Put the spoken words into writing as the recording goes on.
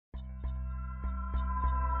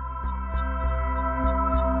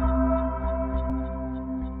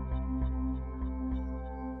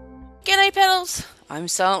Hey pedals, I'm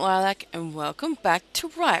SilentLilac and welcome back to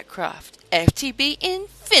Ryotcraft FTB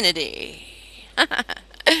Infinity.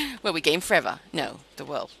 Where we game forever. No, the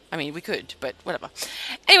world. I mean, we could, but whatever.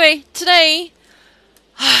 Anyway, today's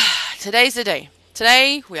the day.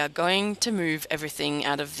 Today we are going to move everything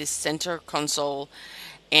out of this center console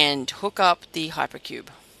and hook up the Hypercube.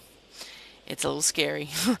 It's a little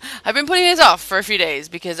scary. I've been putting this off for a few days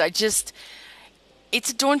because it's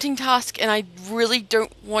a daunting task and I really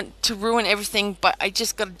don't want to ruin everything, but I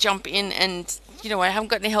just got to jump in and, you know, I haven't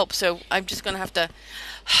got any help, so I'm just going to have to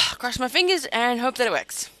cross my fingers and hope that it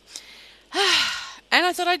works. And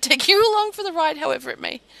I thought I'd take you along for the ride, however it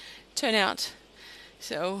may turn out.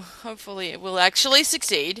 So, hopefully it will actually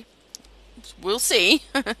succeed. We'll see.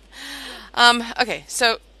 Okay,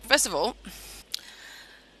 so, first of all,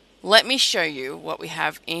 let me show you what we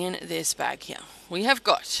have in this bag here. We have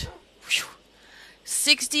got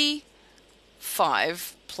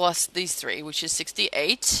 65 plus these three, which is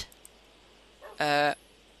 68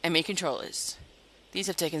 ME controllers. These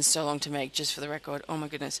have taken so long to make, just for the record. Oh my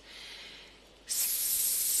goodness.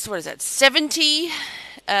 What is that? 70 ME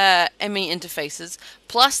interfaces,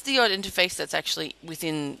 plus the odd interface that's actually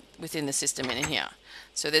within the system in here.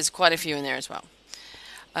 So there's quite a few in there as well.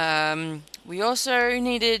 We also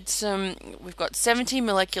needed we've got 70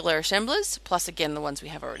 molecular assemblers, plus again the ones we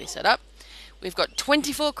have already set up. We've got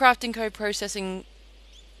 24 crafting code processing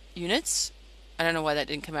units. I don't know why that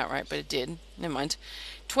didn't come out right, but it did. Never mind.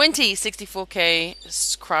 20 64K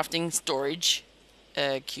crafting storage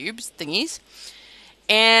cubes, thingies.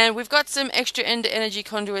 And we've got some extra energy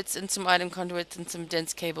conduits and some item conduits and some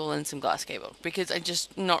dense cable and some glass cable, because I'm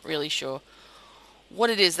just not really sure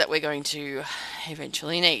what it is that we're going to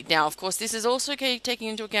eventually need. Now, of course, this is also taking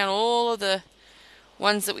into account all of the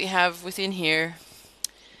ones that we have within here.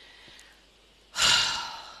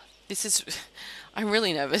 I'm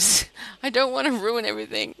really nervous. I don't want to ruin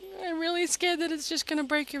everything. I'm really scared that it's just going to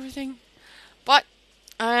break everything. But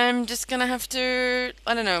I'm just going to have to,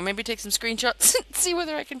 I don't know, maybe take some screenshots and see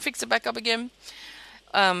whether I can fix it back up again.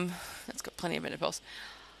 That's got plenty of minute pulse.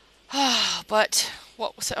 But,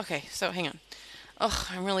 what was it? Okay, so hang on.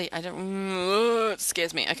 Oh, it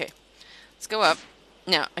scares me. Okay, let's go up.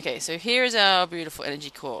 Now, okay, so here's our beautiful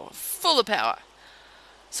energy core, full of power.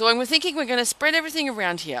 So I'm thinking we're going to spread everything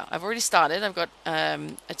around here. I've already started. I've got a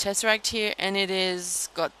tesseract here, and it is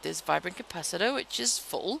got this vibrant capacitor, which is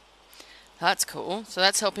full. That's cool. So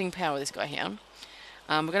that's helping power this guy here.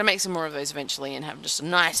 We're going to make some more of those eventually and have just a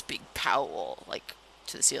nice big power wall, like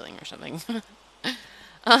to the ceiling or something.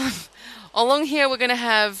 Along here we're going to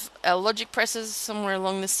have our logic presses somewhere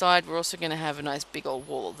along this side. We're also going to have a nice big old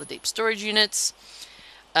wall of the deep storage units.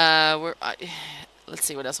 Let's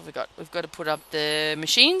see, what else have we got? We've got to put up the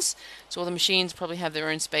machines. So all the machines probably have their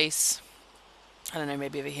own space. I don't know,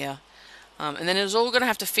 maybe over here. And then it's all going to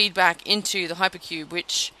have to feed back into the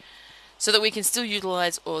Hypercube, so that we can still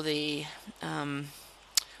utilize all the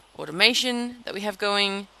automation that we have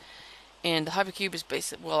going. And the Hypercube is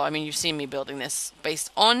based, well, I mean, you've seen me building this based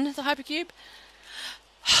on the Hypercube.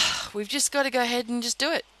 We've just got to go ahead and just do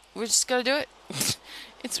it. We've just got to do it.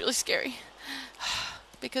 It's really scary.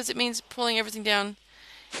 Because it means pulling everything down.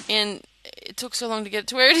 And it took so long to get it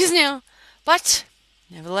to where it is now. But,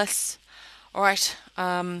 nevertheless. Alright, so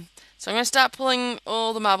I'm going to start pulling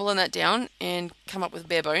all the marble and that down and come up with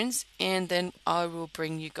bare bones. And then I will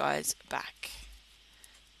bring you guys back.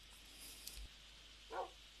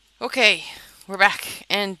 Okay, we're back,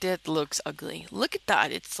 and it looks ugly. Look at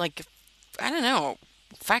that. It's like, I don't know,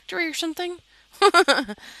 factory or something?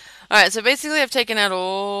 Alright, so basically I've taken out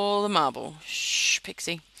all the marble. Shh,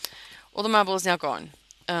 Pixie. All the marble is now gone.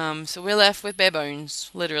 So we're left with bare bones,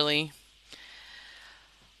 literally.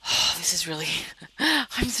 Oh, this is really...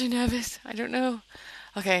 I'm so nervous. I don't know.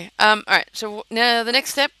 Okay, alright, so now the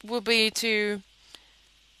next step will be to...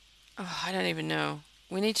 Oh, I don't even know.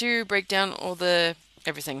 We need to break down all the...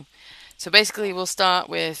 everything. So basically we'll start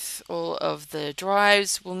with all of the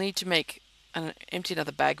drives. We'll need to make empty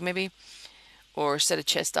another bag maybe, or set a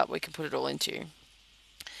chest up we can put it all into.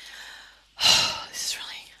 This is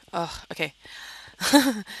really... Oh, okay.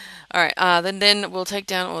 Alright, then we'll take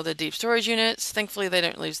down all the deep storage units. Thankfully they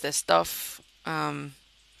don't lose their stuff.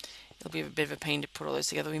 It'll be a bit of a pain to put all those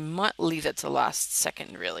together. We might leave that to the last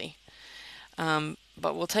second really.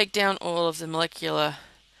 But we'll take down all of the molecular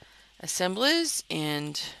assemblers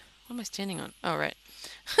and... What am I standing on? Oh, right.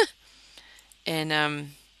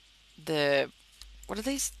 And what are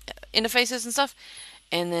these? Interfaces and stuff.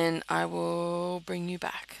 And then I will bring you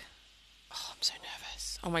back. Oh, I'm so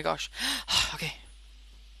nervous. Oh my gosh. Okay.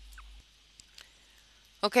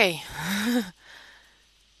 Okay.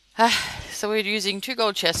 So we're using 2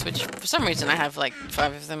 gold chests, which for some reason I have like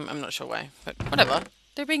 5 of them. I'm not sure why, but whatever.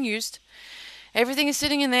 They're being used. Everything is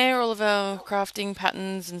sitting in there. All of our crafting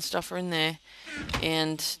patterns and stuff are in there.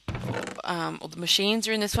 And all the machines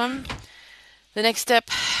are in this one. The next step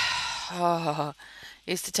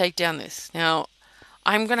is to take down this. Now,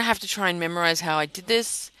 I'm going to have to try and memorize how I did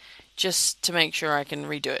this just to make sure I can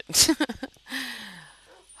redo it.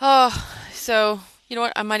 So, you know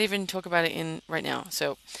what? I might even talk about it in right now.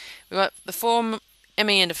 So, we've got the 4 ME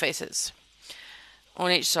interfaces on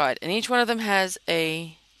each side, and each one of them has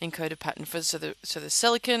a encoded pattern for the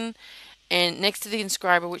silicon, and next to the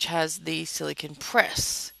inscriber, which has the silicon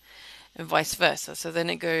press, and vice versa. So then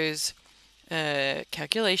it goes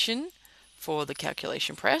calculation for the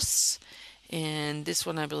calculation press, and this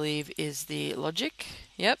one I believe is the logic.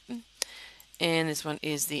 Yep. And this one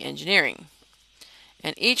is the engineering.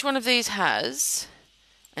 And each one of these has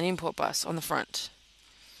an import bus on the front.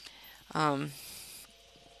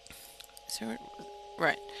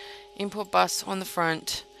 Right. Import bus on the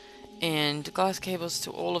front, and glass cables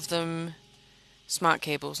to all of them. Smart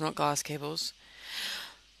cables, not glass cables.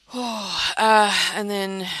 And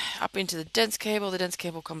then up into the dense cable. The dense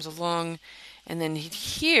cable comes along, and then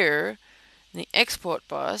here, in the export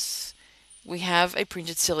bus, we have a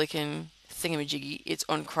printed silicon thingamajiggy. It's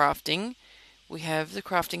on crafting. We have the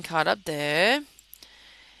crafting card up there,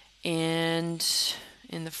 and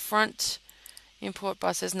in the front import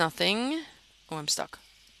bus there's nothing. Oh, I'm stuck.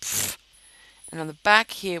 And on the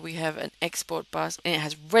back here we have an export bus, and it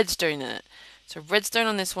has redstone in it. So redstone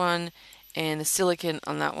on this one, and the silicon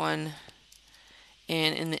on that one.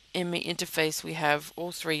 And in the ME interface we have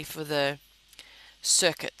all 3 for the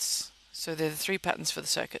circuits. So they're the 3 patterns for the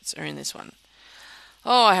circuits are in this one.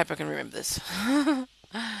 Oh, I hope I can remember this.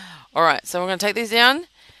 Alright, so we're going to take these down,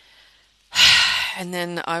 and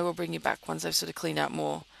then I will bring you back once I've sort of cleaned out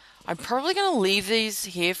more. I'm probably going to leave these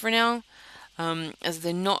here for now, as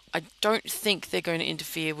they're not, I don't think they're going to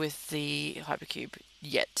interfere with the Hypercube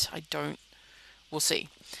yet. We'll see.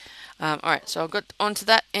 Alright, so I'll get onto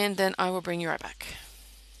that, and then I will bring you right back.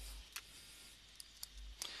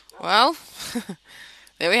 Well,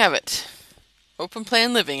 there we have it. Open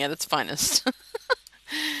plan living at its finest.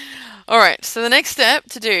 Alright, so the next step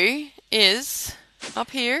to do is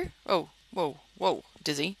up here. Oh, whoa,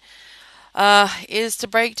 dizzy. Is to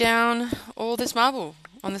break down all this marble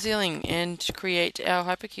on the ceiling and create our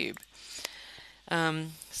Hypercube.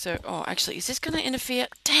 Actually, is this going to interfere?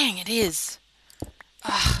 Dang, it is.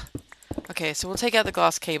 Okay, so we'll take out the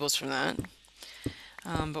glass cables from that.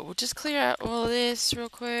 But we'll just clear out all of this real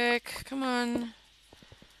quick. Come on.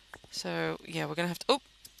 So, yeah, we're going to have to... Oh,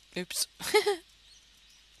 oops.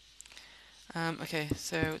 Okay,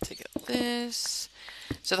 so take out this.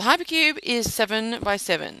 So the Hypercube is 7 by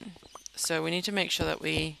 7. So we need to make sure that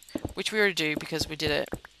which we already do because we did it.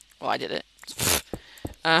 Well, I did it.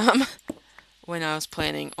 When I was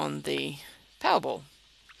planning on the Powerball.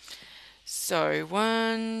 So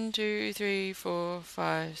 1, 2, 3, 4,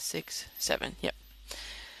 5, 6, 7. Yep.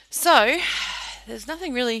 So there's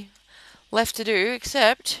nothing really left to do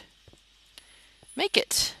except make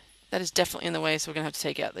it. That is definitely in the way, so we're going to have to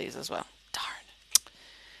take out these as well. Darn.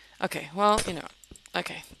 Okay, well, you know.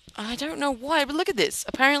 Okay. I don't know why, but look at this.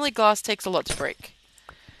 Apparently glass takes a lot to break.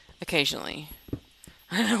 Occasionally.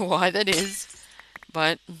 I don't know why that is,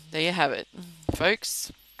 but there you have it.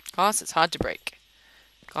 Folks, glass is hard to break.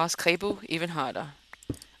 Glass cable, even harder.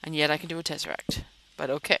 And yet I can do a tesseract. But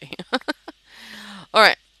okay.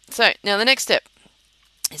 Alright, so now the next step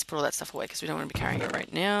is put all that stuff away because we don't want to be carrying it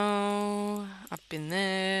right now. Up in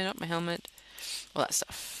there, not my helmet. All that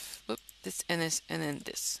stuff. Oop, this and this and then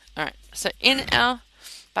this. Alright, so in our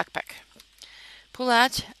backpack, pull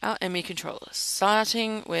out our ME controllers,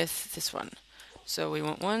 starting with this one. So we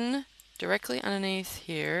want one directly underneath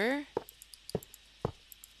here.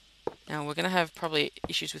 Now we're going to have probably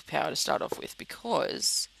issues with power to start off with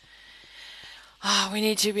because we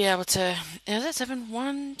need to be able to... Is that 7?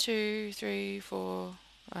 1, 2, 3, 4,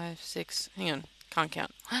 5, 6. Hang on, can't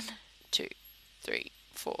count. 1, 2, 3,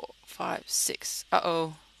 4, 5, 6.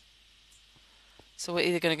 Uh-oh. So we're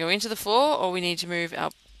either going to go into the floor or we need to move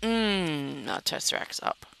our tesseracts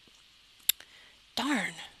up.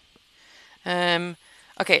 Darn.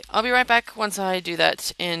 Okay, I'll be right back once I do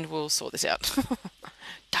that and we'll sort this out.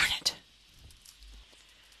 Darn it.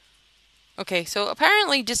 Okay, so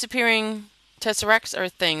apparently disappearing tesseracts are a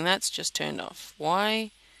thing. That's just turned off.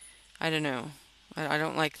 Why? I don't know. I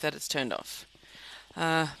don't like that it's turned off.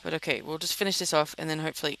 But okay, we'll just finish this off and then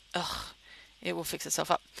hopefully it will fix itself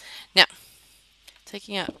up. Now,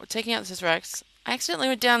 taking out the tesseracts. I accidentally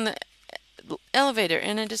went down the elevator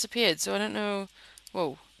and it disappeared, so I don't know.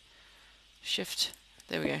 Whoa. Shift.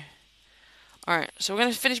 There we go. Alright, so we're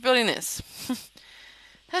going to finish building this.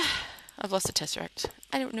 I've lost the tesseract.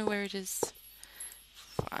 I don't know where it is.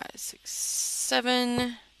 5, 6,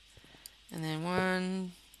 7. And then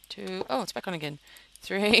 1, 2. Oh, it's back on again.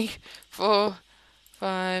 3, 4,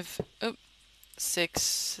 5. Oh,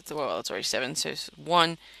 6. Well, it's already 7. So it's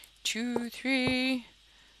 1, 2, 3,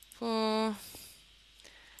 4,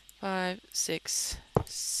 5, 6,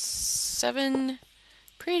 7.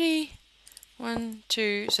 Pretty. 1,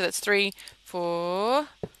 2. So that's 3, 4,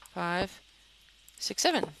 5, 6,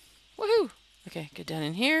 7. Woohoo! Okay, go down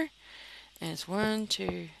in here. And it's 1,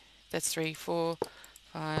 2. That's 3, 4,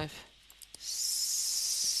 5,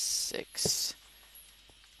 6,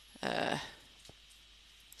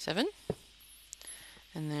 7.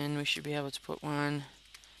 And then we should be able to put one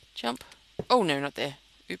jump. Oh no, not there.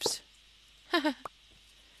 Oops. Up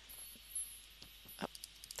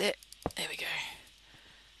there. There we go.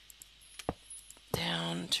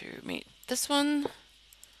 Down to meet this one.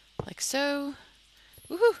 Like so.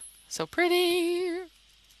 Woohoo! So pretty.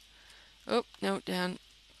 Oh, no, down.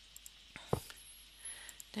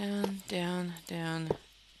 Down, down, down.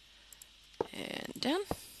 And down.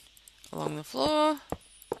 Along the floor.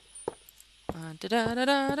 Da da da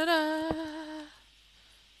da da da.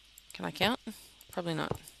 Can I count? Probably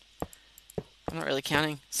not. I'm not really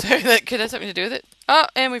counting, so that could have something to do with it. Oh,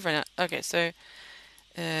 and we've run out. Okay, so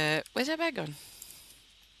where's that bag gone?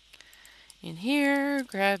 In here,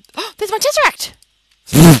 grab. Oh, there's my tesseract.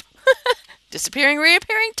 Disappearing,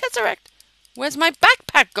 reappearing tesseract. Where's my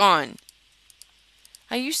backpack gone?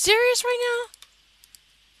 Are you serious right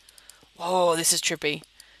now? Whoa, this is trippy.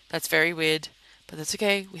 That's very weird. But that's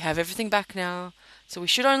okay. We have everything back now. So we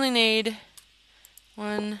should only need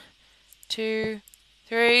 1, 2,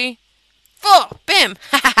 3, 4. Bam!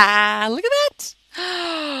 Ha ha! Look at that!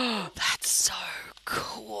 That's so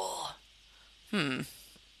cool.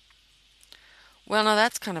 Well, now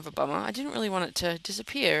that's kind of a bummer. I didn't really want it to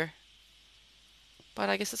disappear. But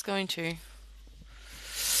I guess it's going to.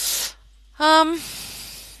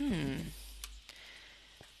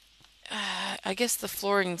 I guess the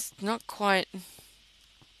flooring's not quite.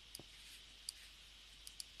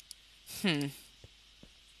 I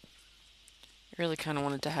really kind of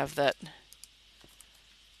wanted to have that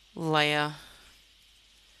layer.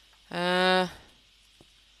 Bum.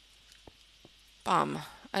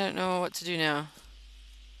 I don't know what to do now.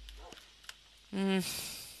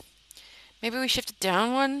 Maybe we shift it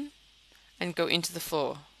down one and go into the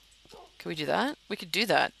floor. Can we do that? We could do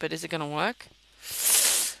that, but is it going to work?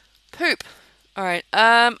 Poop. Alright,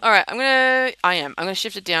 alright, I'm gonna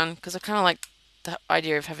shift it down because I kind of like the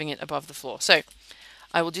idea of having it above the floor. So,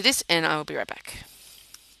 I will do this and I will be right back.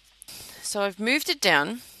 So I've moved it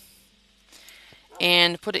down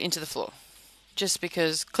and put it into the floor. Just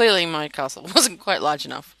because clearly my castle wasn't quite large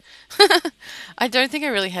enough. I don't think I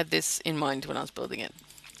really had this in mind when I was building it.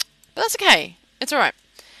 But that's okay. It's alright.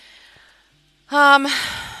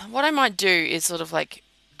 What I might do is sort of like,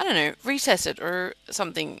 I don't know, retest it or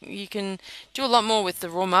something. You can do a lot more with the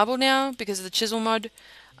raw marble now because of the chisel mod,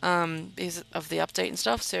 because of the update and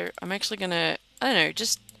stuff. So I'm actually going to, I don't know,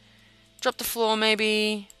 just drop the floor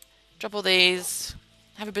maybe, drop all these,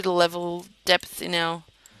 have a bit of level depth in our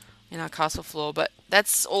castle floor, but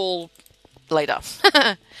that's all later.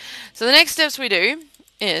 So the next steps we do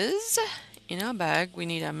is, in our bag, we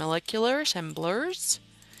need our molecular assemblers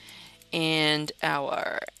and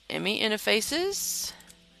our ME interfaces,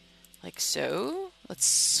 like so.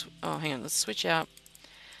 Let's switch out.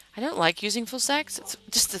 I don't like using full stacks. It's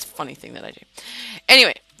just this funny thing that I do.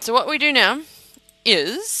 Anyway, so what we do now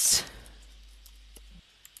is,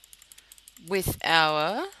 with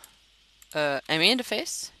our ME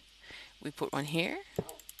interface, we put one here,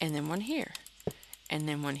 and then one here, and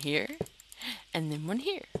then one here, and then one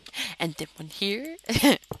here, and then one here.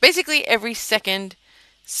 Basically every second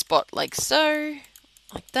spot, like so,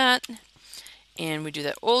 like that. And we do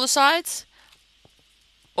that all the sides,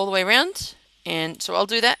 all the way around. And so I'll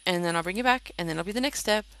do that, and then I'll bring you back, and then it'll be the next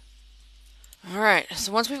step. Alright,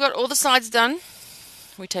 so once we've got all the sides done,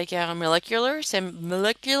 we take our molecular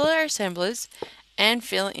assemblers and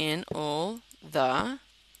fill in all the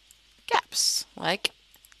gaps, like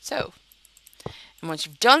so. And once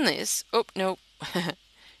you've done this, oh, no,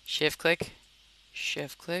 shift click,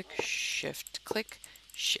 shift click, shift click,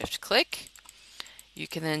 shift click. You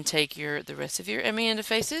can then take the rest of your ME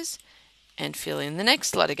interfaces and fill in the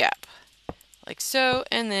next letter gap, like so,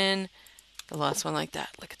 and then the last one like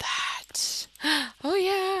that. Look at that. Oh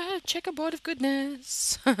yeah, checkerboard of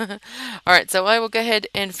goodness. Alright, so I will go ahead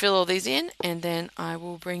and fill all these in, and then I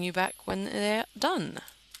will bring you back when they're done.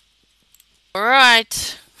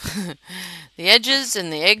 Alright, The edges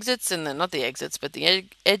and the exits and not the exits, but the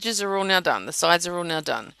edges are all now done. The sides are all now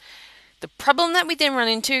done. The problem that we then run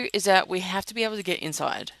into is that we have to be able to get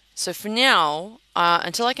inside. So for now,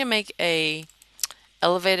 until I can make a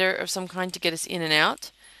elevator of some kind to get us in and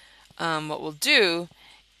out, what we'll do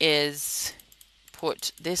is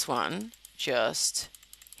put this one just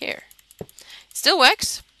here. It still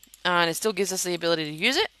works, and it still gives us the ability to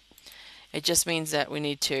use it. It just means that we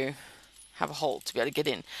need to have a hole to be able to get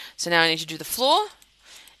in. So now I need to do the floor,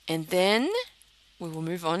 and then we will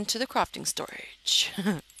move on to the crafting storage.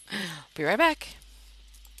 Be right back.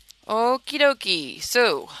 Okie dokie.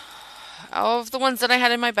 So, of the ones that I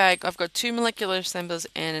had in my bag, I've got 2 molecular assemblers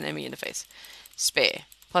and an ME interface spare,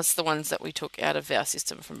 plus the ones that we took out of our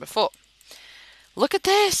system from before. Look at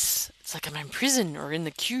this! It's like I'm in prison or in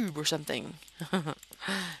the cube or something.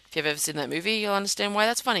 If you've ever seen that movie, you'll understand why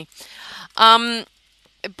that's funny.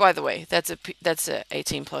 By the way, that's a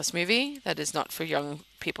 18+ movie. That is not for young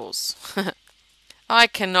peoples. I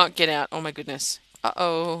cannot get out. Oh my goodness.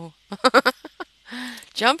 Uh-oh.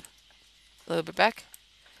 Jump. A little bit back.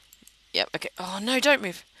 Yep, okay. Oh no, don't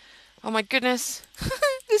move. Oh my goodness.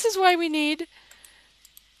 This is why we need...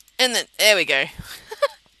 And then, there we go.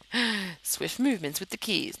 Swift movements with the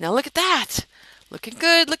keys. Now look at that. Looking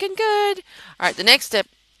good, looking good. Alright, the next step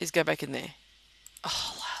is go back in there.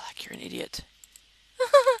 Oh, Lilac, you're an idiot.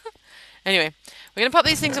 Anyway, we're going to pop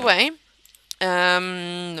these things away.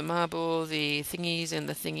 The marble, the thingies, and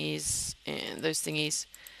the thingies, and those thingies.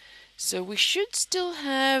 So we should still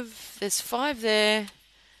have... There's 5 there.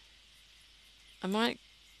 I might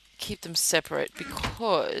keep them separate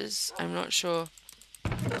because I'm not sure.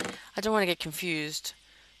 I don't want to get confused.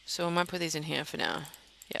 So I might put these in here for now.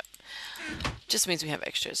 Yep. Just means we have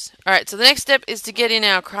extras. Alright, so the next step is to get in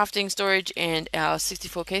our crafting storage and our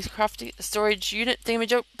 64K crafting storage unit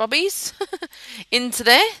thingamajobbies into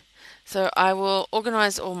there. So I will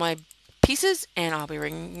organize all my pieces and I'll be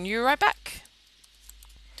bringing you right back.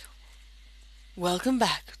 Welcome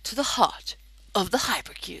back to the heart of the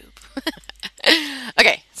Hypercube.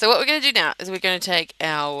 Okay, so what we're going to do now is we're going to take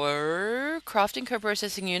our crafting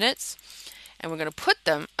co-processing units and we're going to put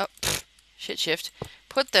them,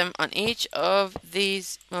 put them on each of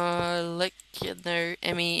these molecular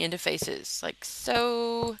ME interfaces, like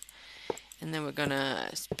so. And then we're going to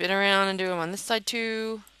spin around and do them on this side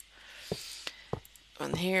too.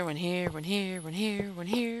 One here, one here, one here, one here, one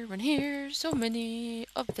here, one here. So many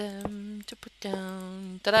of them to put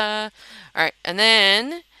down. Ta-da! Alright, and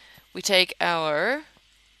then we take our,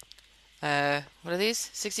 what are these?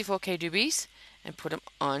 64K doobies and put them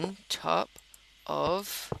on top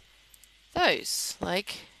of those,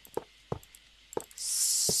 like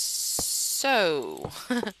so.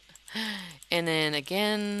 And then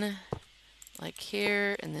again, like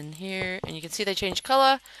here, and then here, and you can see they change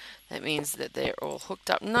color. That means that they're all hooked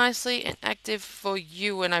up nicely and active for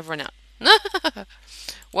you when I've run out.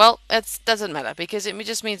 Well, that doesn't matter because it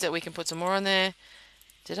just means that we can put some more on there.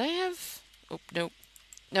 Did I have... Oh, nope.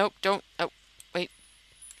 Nope, don't... Oh, wait.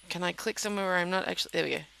 Can I click somewhere where I'm not actually... There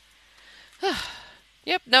we go.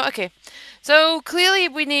 Yep, no, okay. So, clearly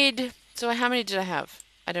we need... So, how many did I have?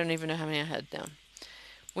 I don't even know how many I had now.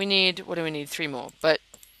 We need... What do we need? 3 more. But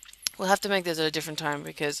we'll have to make those at a different time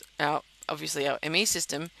because obviously our ME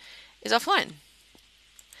system is offline.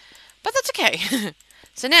 But that's okay.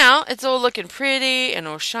 So now it's all looking pretty and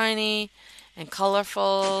all shiny and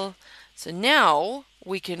colorful. So now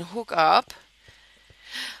we can hook up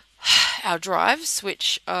our drives,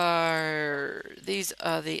 which are, these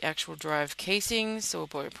are the actual drive casings. So we'll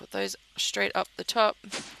probably put those straight up the top.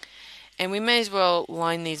 And we may as well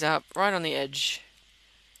line these up right on the edge.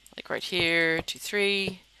 Like right here, 2,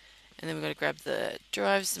 3. And then we're going to grab the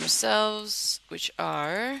drives themselves, which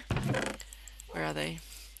are... Where are they?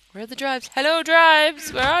 Where are the drives? Hello,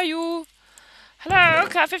 drives! Where are you? Hello,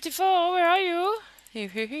 Cat 54, where are you? Here,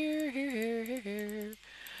 here, here, here, here, here, here.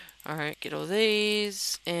 Alright, get all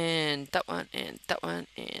these, and that one, and that one,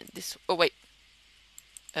 and this... Oh, wait.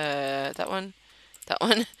 That one, that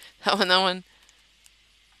one, that one, that one.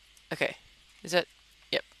 Okay. Is that...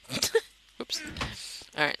 Yep. Oops.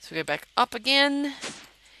 Alright, so we go back up again.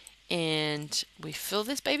 And we fill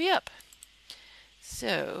this baby up.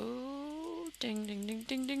 So, ding, ding, ding,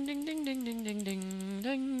 ding, ding, ding, ding, ding, ding, ding, ding,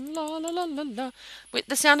 ding, la, la, la, la, la. Wait,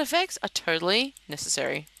 the sound effects are totally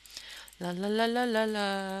necessary. La, la, la, la, la,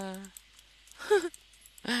 la.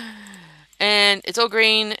 And it's all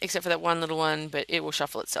green, except for that one little one, but it will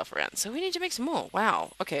shuffle itself around. So we need to make some more.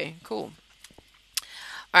 Wow, okay, cool.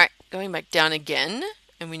 Alright, going back down again,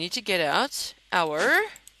 and we need to get out our...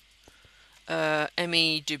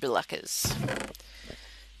 ME Dubilackers.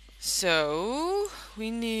 So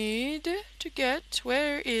we need to get,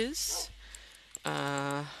 where is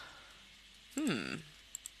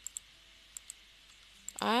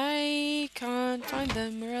I can't find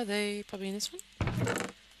them. Where are they? Probably in this one.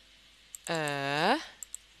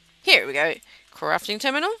 Here we go. Crafting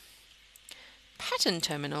terminal, pattern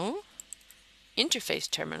terminal, interface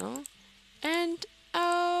terminal, and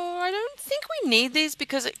I don't think we need these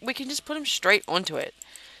because we can just put them straight onto it.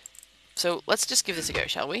 So let's just give this a go,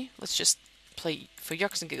 shall we? Let's just play for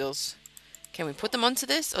yucks and giggles. Can we put them onto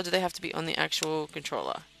this, or do they have to be on the actual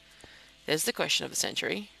controller? There's the question of the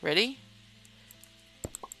century. Ready?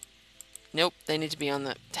 Nope, they need to be on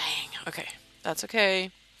the... Dang, okay. That's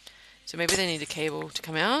okay. So maybe they need a cable to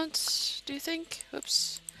come out, do you think?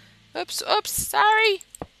 Oops. Oops, oops, sorry!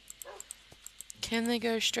 Can they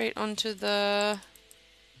go straight onto the...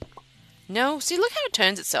 No? See, look how it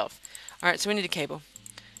turns itself. Alright, so we need a cable.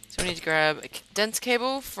 So we need to grab a dense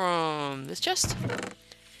cable from this chest.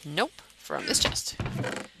 Nope. From this chest.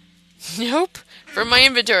 Nope. From my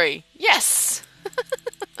inventory. Yes!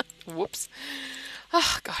 Whoops.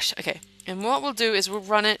 Oh, gosh. Okay. And what we'll do is we'll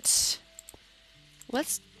run it...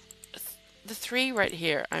 Let's... The 3 right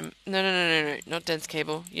here. No. Not dense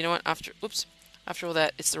cable. You know what? After all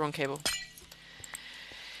that, it's the wrong cable.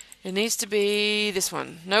 It needs to be this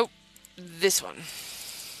one. Nope. This one.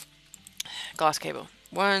 Glass cable.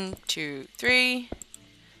 1, 2, 3.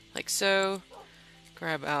 Like so.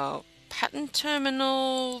 Grab our pattern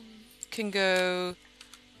terminal. Can go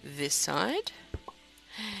this side.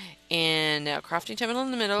 And our crafting terminal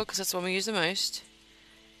in the middle, because that's the one we use the most.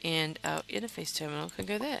 And our interface terminal can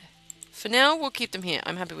go there. For now, we'll keep them here.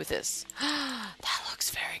 I'm happy with this. That looks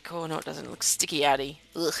very cool. No, it doesn't. It looks sticky-outy.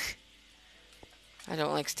 Ugh. I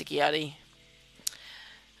don't like sticky-outy.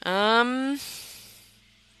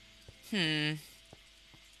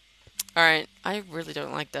 Alright, I really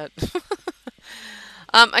don't like that.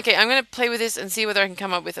 Okay, I'm going to play with this and see whether I can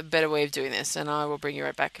come up with a better way of doing this. And I will bring you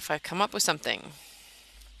right back if I come up with something.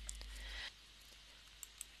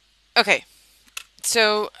 Okay,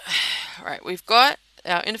 so, alright, we've got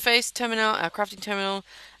our interface terminal, our crafting terminal,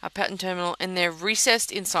 our pattern terminal, and they're recessed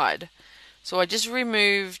inside. So I just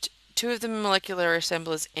removed 2 of the molecular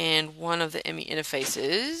assemblers and 1 of the ME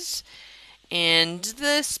interfaces, and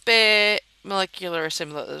the spare molecular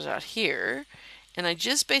assembler is out here, and I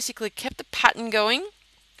just basically kept the pattern going,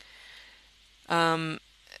 the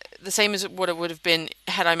same as what it would have been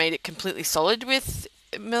had I made it completely solid with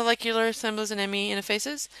molecular assemblers and ME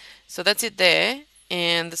interfaces. So that's it there,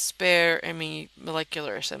 and the spare ME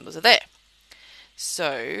molecular assemblers are there.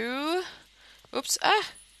 So, oops, I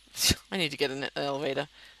need to get an elevator.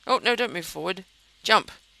 Oh, no, don't move forward.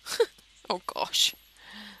 Jump. Oh, gosh.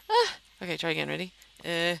 Okay, try again, ready?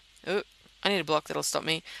 Oh, I need a block that'll stop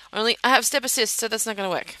me. Only, I have step assist, so that's not going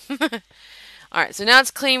to work. Alright, so now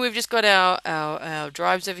it's clean. We've just got our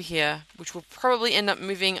drives over here, which will probably end up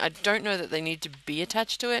moving. I don't know that they need to be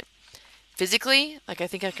attached to it physically. Like, I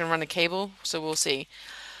think I can run a cable, so we'll see.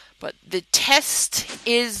 But the test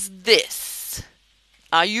is this.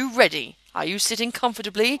 Are you ready? Are you sitting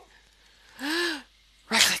comfortably? Right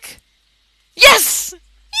click. Yes!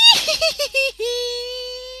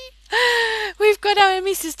 We've got our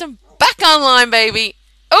ME system back online, baby.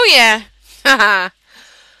 Oh, yeah. Haha.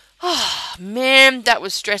 Oh, man, that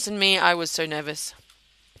was stressing me. I was so nervous.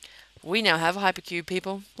 We now have a Hypercube,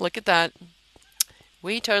 people. Look at that.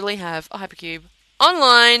 We totally have a Hypercube.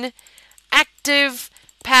 Online, active,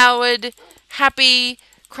 powered, happy,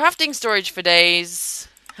 crafting storage for days.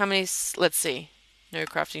 How many? Let's see. No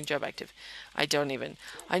crafting job active. I don't even.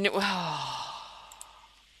 I know. Oh.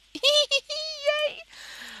 Yay!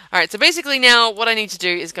 Alright, so basically now what I need to do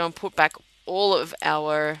is go and put back all of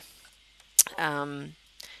our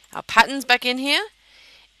patterns back in here,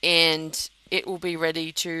 and it will be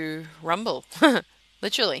ready to rumble.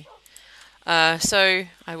 Literally. So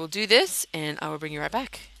I will do this, and I will bring you right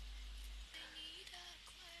back.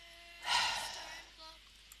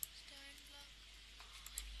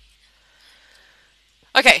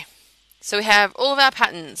 Okay, so we have all of our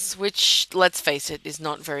patterns, which, let's face it, is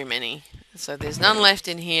not very many. So there's none left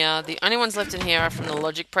in here. The only ones left in here are from the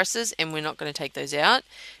logic presses, and we're not going to take those out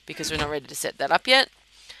because we're not ready to set that up yet.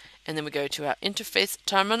 And then we go to our interface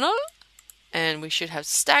terminal, and we should have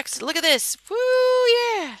stacks. Look at this. Woo,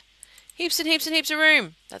 yeah. Heaps and heaps and heaps of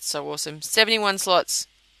room. That's so awesome. 71 slots.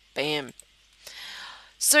 Bam.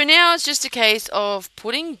 So now it's just a case of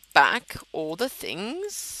putting back all the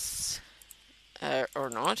things. Or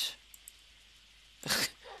not.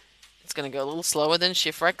 It's going to go a little slower than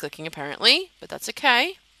shift right clicking apparently, but that's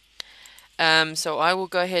okay. So I will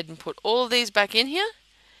go ahead and put all of these back in here,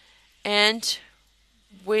 and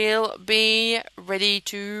we'll be ready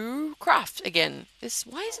to craft again.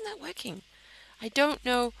 Why isn't that working? I don't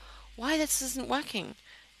know why this isn't working.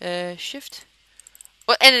 Shift.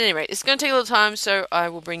 Well, at any rate, it's going to take a little time, so I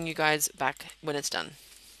will bring you guys back when it's done.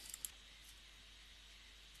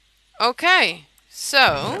 Okay,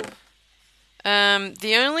 so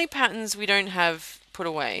the only patterns we don't have put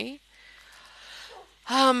away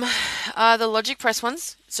are the logic press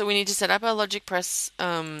ones. So we need to set up our logic press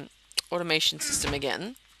automation system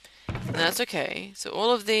again. And that's okay. So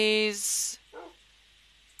all of these...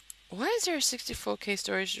 Why is there a 64K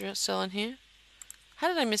storage cell in here? How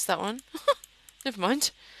did I miss that one? Never mind.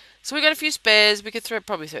 So we got a few spares. We could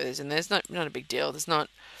probably throw these in there. It's not a big deal. There's not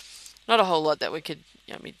a whole lot that we could...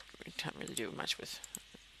 Yeah, we can't really do much with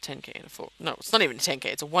 10K and a 4... No, it's not even a 10K.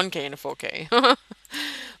 It's a 1K and a 4K. But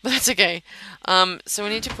that's okay. So we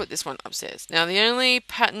need to put this one upstairs. Now the only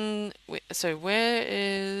pattern... So where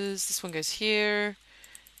is... This one goes here.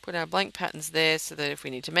 Put our blank patterns there so that if we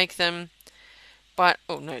need to make them... But...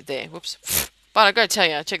 Oh, no, there. Whoops. But I've got to tell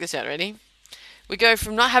you, check this out. Ready? We go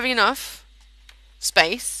from not having enough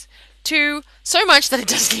space to so much that it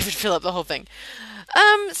doesn't even fill up the whole thing.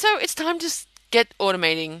 So it's time to get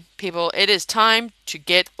automating, people. It is time to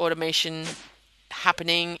get automation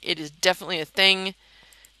happening. It is definitely a thing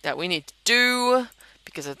that we need to do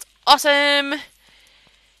because it's awesome.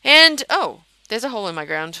 And, oh, there's a hole in my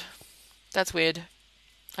ground. That's weird.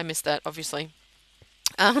 I missed that, obviously.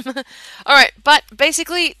 Alright, but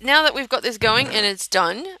basically, now that we've got this going and it's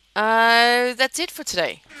done, that's it for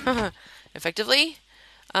today. Effectively.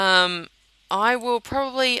 I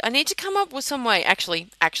need to come up with some way.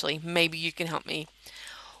 Actually, maybe you can help me.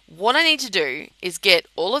 What I need to do is get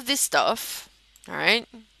all of this stuff, alright,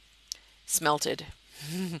 smelted.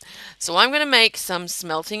 So I'm going to make some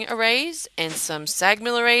smelting arrays and some sag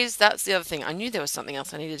mill arrays. That's the other thing. I knew there was something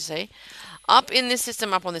else I needed to say. Up in this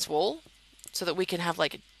system, up on this wall, so that we can have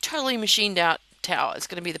like a totally machined out tower. It's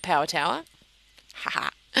going to be the power tower. Haha.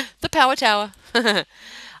 The power tower.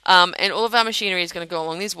 And all of our machinery is going to go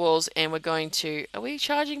along these walls, and we're going to... Are we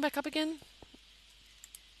charging back up again?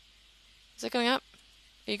 Is it going up?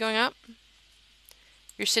 Are you going up?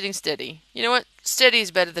 You're sitting steady. You know what? Steady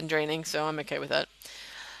is better than draining, so I'm okay with that.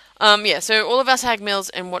 Yeah, so all of our sag mills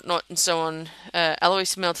and whatnot and so on, alloy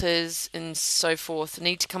smelters and so forth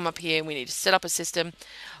need to come up here, and we need to set up a system.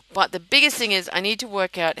 But the biggest thing is I need to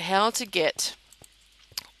work out how to get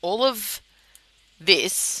all of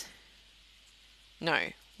this... No.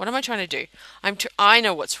 What am I trying to do? I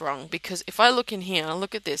know what's wrong, because if I look in here,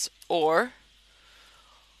 look at this, ore.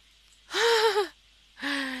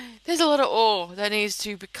 There's a lot of ore that needs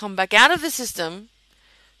to come back out of the system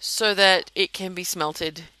so that it can be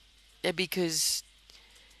smelted, because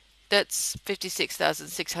that's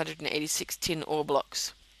 56,686 tin ore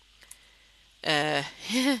blocks.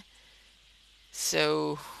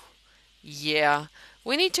 So yeah,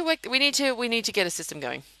 we need to get a system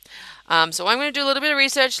going. So I'm going to do a little bit of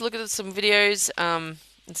research, look at some videos, and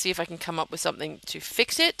see if I can come up with something to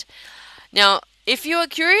fix it. Now, if you are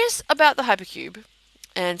curious about the Hypercube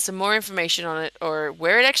and some more information on it, or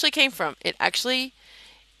where it actually came from, it actually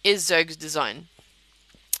is Xogue's design.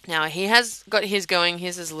 Now, he has got his going.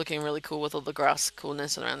 His is looking really cool with all the grass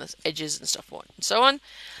coolness around the edges and stuff and so on.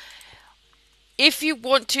 If you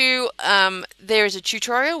want to, there is a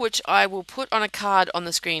tutorial which I will put on a card on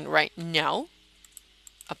the screen right now.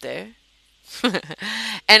 Up there.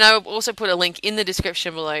 And I will also put a link in the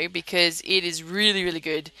description below, because it is really, really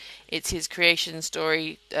good. It's his creation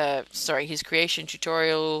story, his creation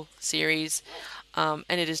tutorial series, and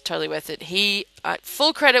it is totally worth it. He,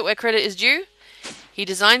 full credit where credit is due. He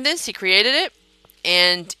designed this, he created it,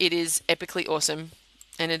 and it is epically awesome.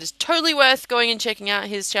 And it is totally worth going and checking out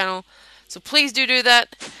his channel. So please do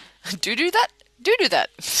that. Do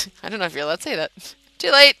that. I don't know if you're allowed to say that.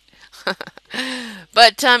 Too late.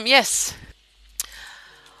 But yes,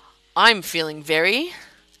 I'm feeling very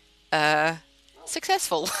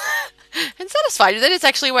successful and satisfied that it's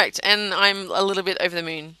actually worked, and I'm a little bit over the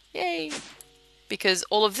moon. Yay! Because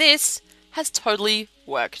all of this has totally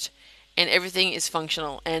worked and everything is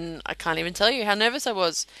functional, and I can't even tell you how nervous I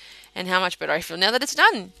was and how much better I feel now that it's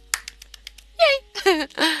done. Yay!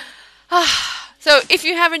 So if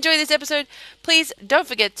you have enjoyed this episode, please don't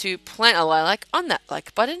forget to plant a lilac on that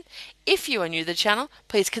like button. If you are new to the channel,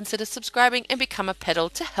 please consider subscribing and become a petal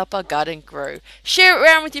to help our garden grow. Share it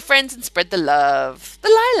around with your friends and spread the love. The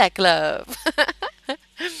lilac love.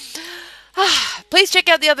 Please check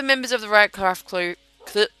out the other members of the Ryotcraft crew.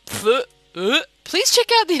 Please check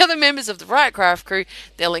out the other members of the Ryotcraft crew.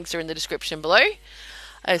 Their links are in the description below.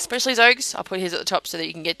 Especially Xogue's. I'll put his at the top so that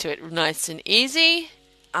you can get to it nice and easy.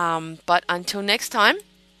 But until next time,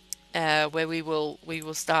 where we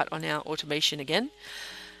will start on our automation again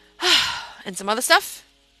and some other stuff.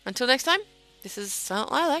 Until next time, this is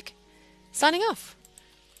SilentLilac signing off.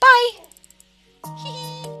 Bye.